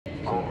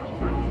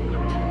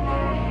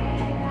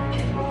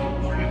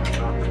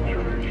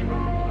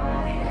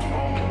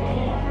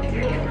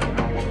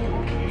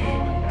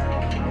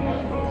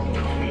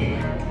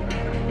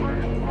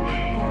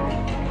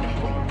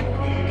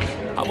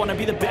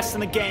be the best in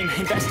the game.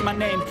 Invest in my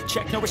name,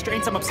 check no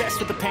restraints. I'm obsessed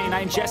with the pain.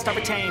 I ingest, I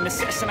retain,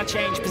 assess and I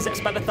change.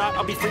 Possessed by the thought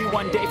I'll be free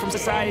one day from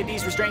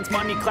society's restraints.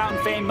 Money, clout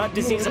and fame, a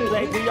disease, a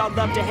plague. We all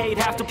love to hate,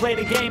 have to play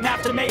the game,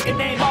 have to make a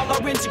name. All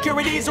our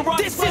insecurities are on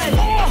display. This is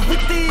war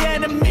with the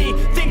enemy.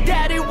 Think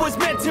that it was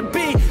meant to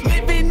be.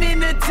 Living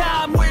in a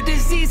time where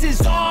disease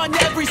is on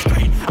every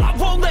screen. I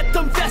won't let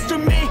them fester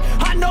me.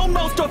 I know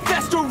most are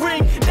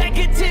festering.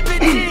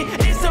 Negativity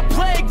is a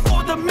plague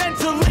for the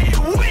mentally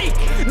weak.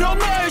 No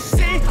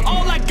mercy,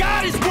 all I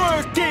got is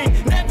working.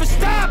 Never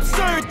stop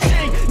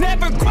searching,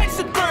 never quench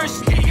the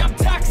thirsty. I'm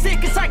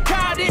toxic and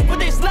psychotic, when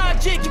there's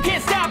logic, you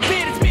can't stop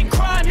it. It's been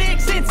chronic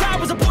since I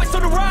was a boy, so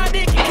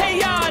neurotic and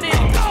chaotic.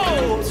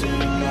 Go! To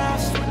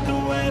last with the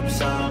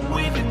webs I'm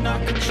weaving,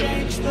 I could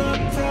change the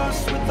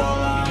past with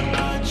all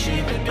I'm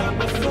achieving. Got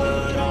my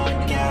foot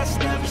on gas,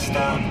 never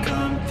stop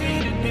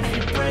competing. If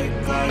you break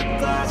like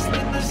glass,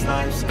 then this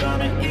life's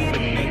gonna eat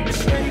 'em. Make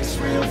mistakes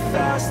real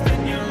fast,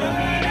 then you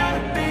learn how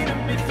to beat 'em.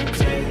 If you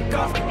take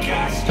off the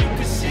cast, you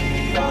can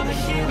see all the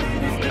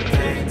healing. If the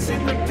pain's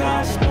in the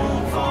past,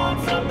 move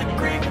on from the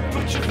grave and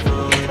put your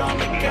foot on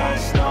the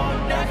gas. No,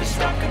 never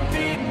stop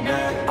competing,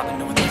 yeah. I've been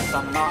doing this,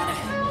 I'm on it.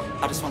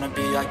 I just wanna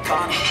be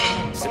iconic.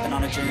 Sipping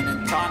on a gin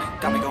and tonic,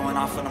 got me going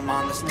off when I'm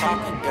on this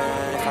topic,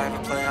 yeah. If I ever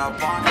play, I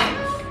want it.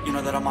 You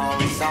know that I'm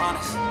always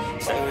honest.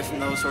 Stay away from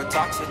those who are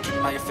toxic. Keep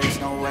them out your face,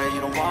 no way, you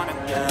don't want it,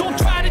 yeah. Don't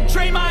try to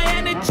drain my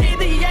energy.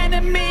 The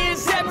enemy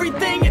is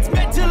everything. It's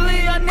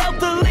mentally,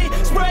 unhealthily,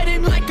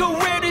 spreading like a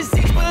rare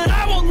disease. But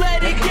I won't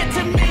let it get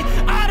to me.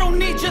 I don't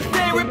need your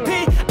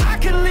therapy. I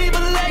can leave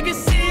a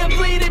legacy of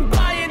leading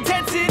by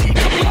intensity.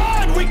 Come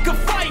on, we can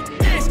fight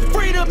this.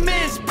 Freedom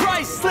is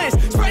priceless.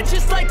 Spread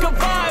just like a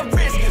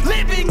virus.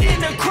 Living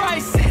in a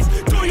crisis.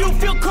 Do you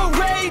feel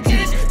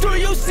courageous? Do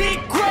you seek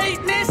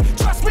greatness?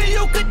 Trust me,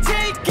 you can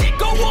take it.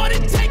 Go on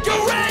and take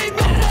your aim.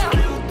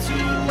 Built to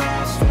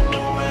last with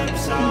the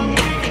webs I'm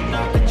weaving.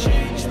 I can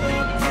change the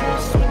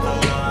past with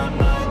all I'm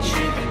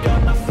achieving.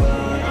 Got my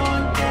foot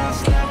on gas,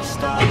 never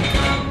stop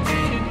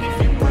competing. If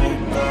you break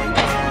like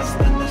glass,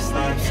 then this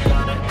life's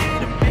gonna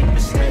eat 'em. Make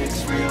mistakes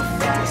real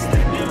fast,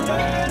 then you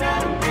learn how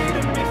to beat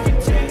 'em. If you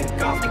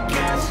take off the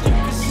gas, you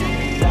can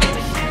see all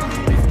the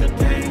healing. If the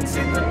pain's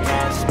in the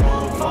past,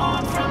 move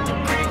on from the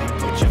brink and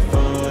put your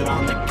foot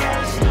on the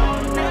gas. No,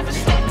 never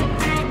stop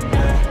competing,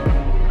 yeah.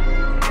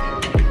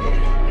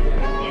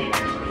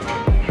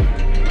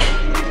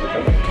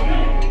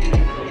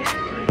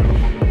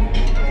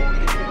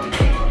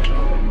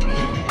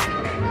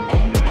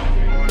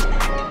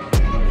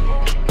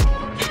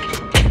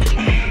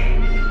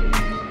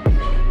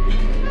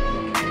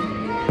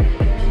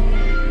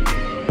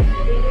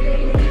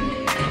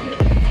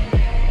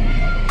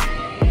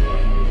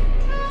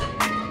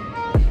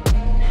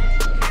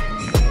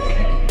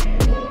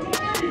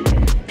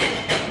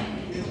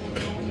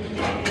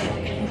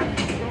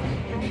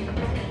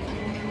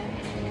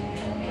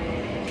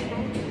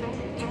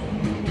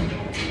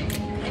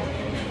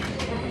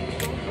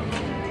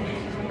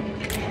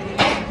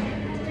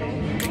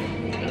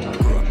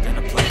 Grew up in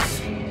a place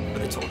where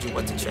they told you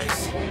what to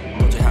chase,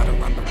 told you how to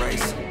run the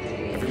race.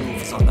 Every move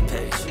was on the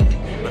page,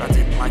 but I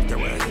didn't like their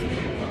way.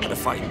 Had to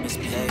fight and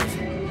misbehave,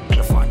 had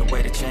to find a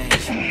way to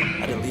change,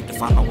 had to leave to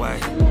find my way.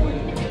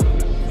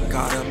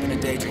 Caught up in a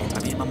daydream, I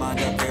beat my mind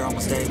up there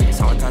almost daily. It's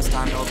how I pass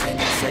time, no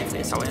opinion safely.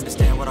 It's how I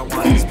understand what I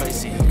want in this place.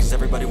 See, cause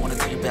everybody wanna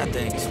tell you bad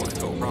things. What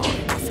could go wrong,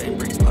 what fame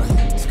brings, but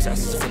success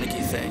is a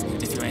finicky thing.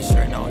 If you ain't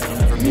sure, no, it'll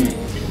never be.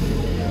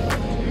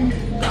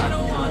 I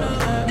don't wanna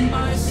let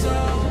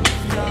myself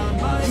down,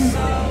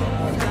 myself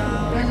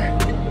down.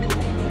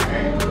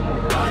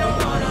 I don't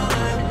wanna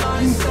let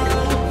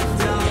myself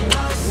down,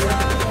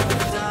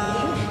 myself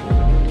down.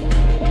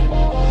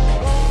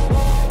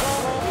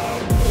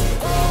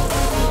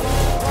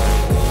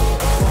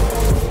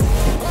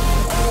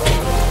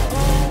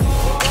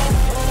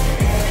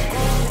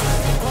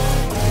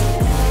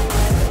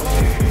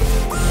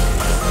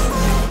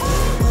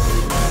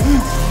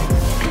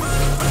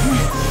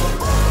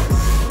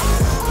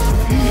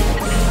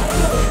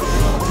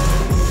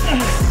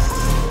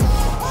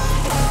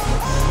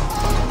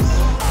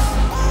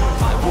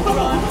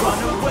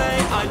 Run away,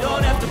 I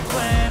don't have to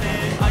plan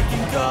it. I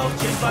can go,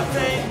 change my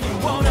fate, you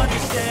won't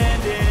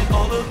understand it.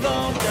 All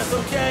alone, that's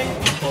okay,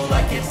 people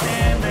I can't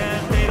stand them.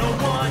 They don't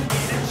want me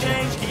to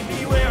change, keep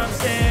me where I'm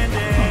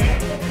standing.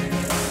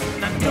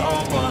 And I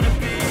don't wanna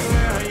be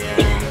where I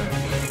am.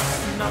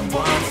 And I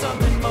want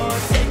something more,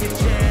 take a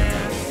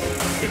chance.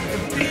 It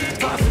could be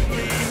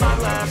possibly my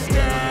last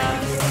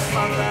dance,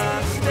 my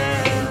last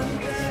dance.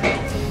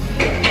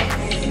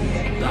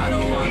 I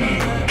don't wanna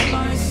let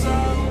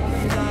myself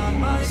down,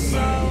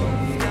 myself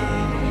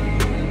down.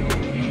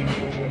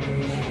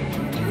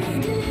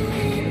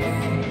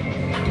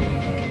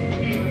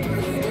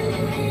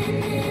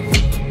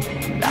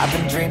 I've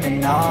been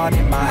dreaming on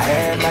in my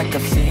head like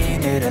I've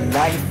seen it. A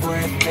life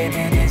worth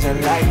living is a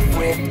life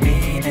with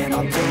meaning.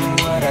 I'll do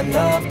what I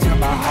love till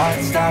my heart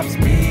stops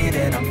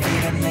beating. I'm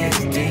feeding this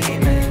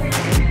demon.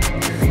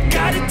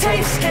 got a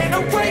taste, can't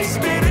erase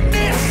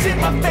bitterness in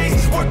my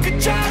face. Work a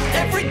job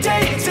every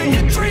day till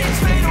your dreams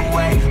fade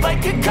away.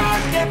 Like a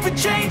card, never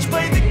change,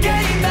 play the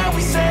game that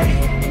we say.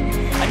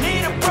 I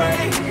need a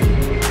break.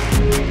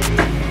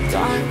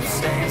 Time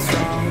staying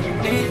strong,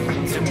 need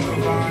to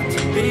move on to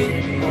be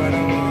what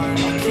I want.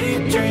 I'll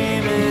keep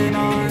dreaming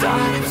on.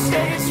 Time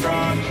staying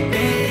strong,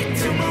 need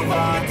to move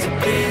on to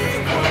be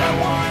what I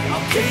want.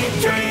 I'll keep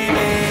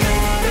dreaming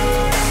on.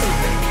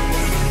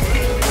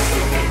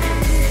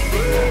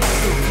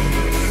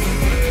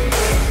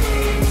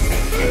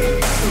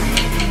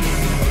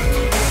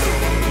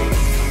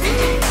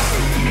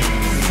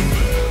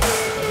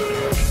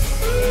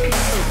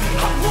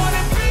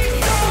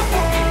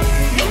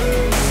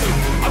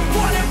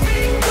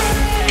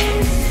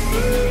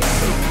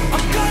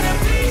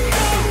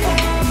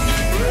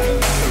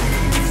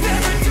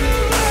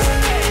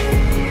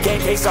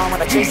 Face on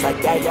when I chase like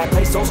that, yeah, I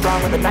play so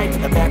strong with a knife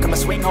in the back. I'ma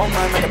swing home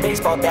run like a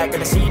baseball bat.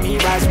 Gonna see me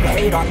rise, you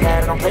hate on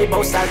that. I don't play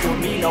both sides, doing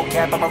me no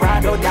cap. I'ma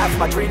ride or die for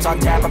my dreams on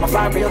tap. I'ma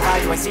fly real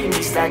high, you ain't see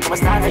me stack. No,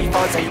 it's not how you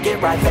fall, it's how you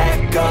get right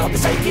back up.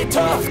 It's how you get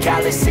tough,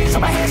 calluses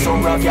on my hands so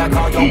rough. Yeah, I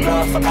call your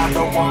bluff, I'm not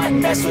the one.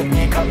 Mess with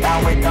me, come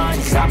out with none.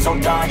 Cause I'm so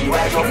done, you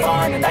had your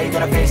fun. And now you're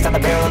gonna face down the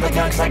barrel of the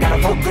gun. Cause I got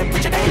a full clip,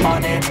 put your name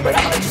on it. But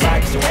I'ma let you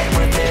slide cause you ain't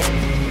worth it.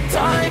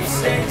 Time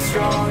staying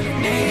strong,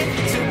 need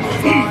to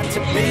move on to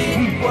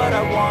be what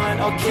I want.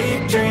 I'll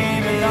keep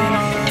dreaming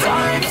on.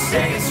 Time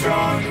staying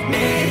strong,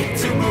 need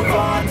to move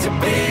on to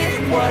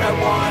be what I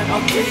want.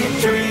 I'll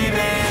keep dreaming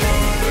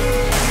on.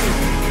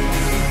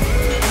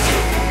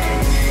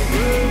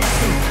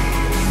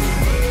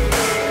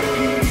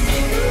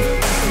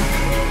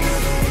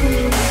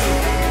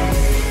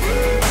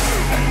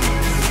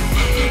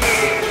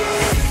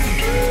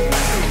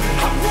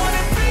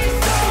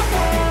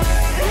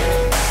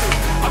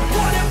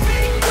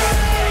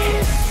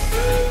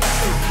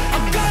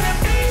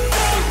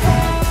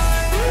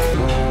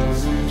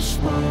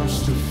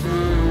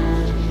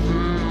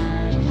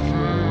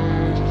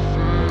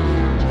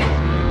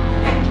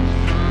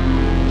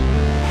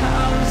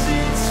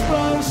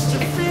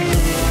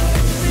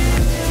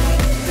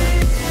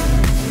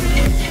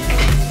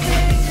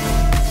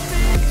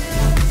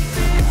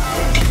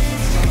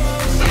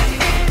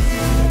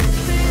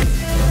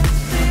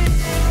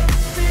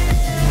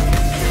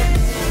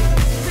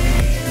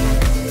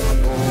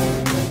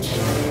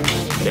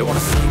 They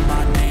wanna say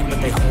my name,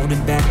 but they hold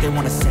it back. They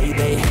wanna say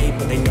they hate,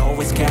 but they know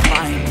it's cap.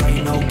 I ain't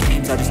play no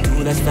games, I just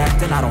do that's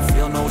fact. And I don't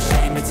feel no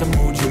shame, it's a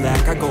mood you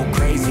lack. I go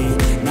crazy,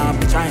 nah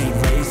bitch I ain't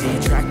lazy.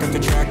 Track after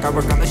track, I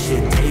work on the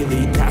shit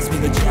daily. Pass me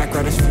the jack,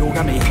 right as fuel,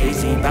 got me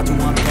hazy. About to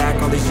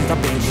unpack all these shit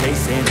I've been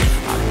chasing.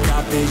 I've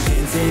got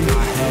visions in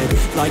my head,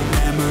 like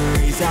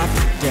memories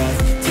after death.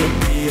 To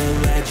be a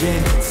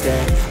legend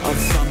instead of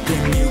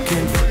something you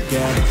can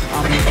forget.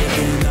 I'm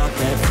living up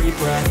every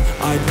breath,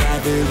 I'd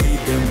rather lead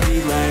than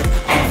be led.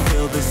 I'll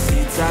fill the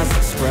seats as I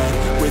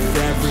spread with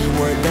every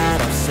word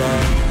that I've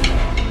said.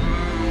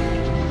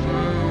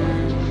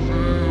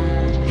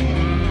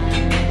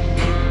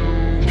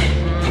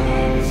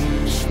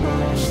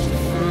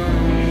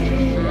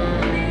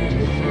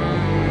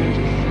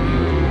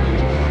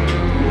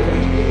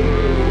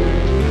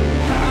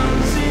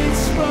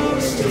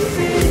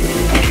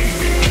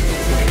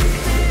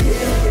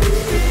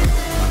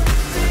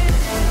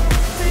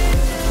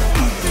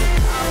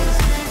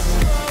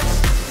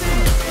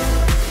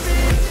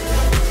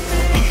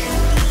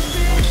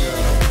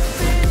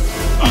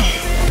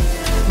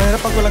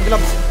 Mahirap pag walang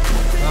gloves.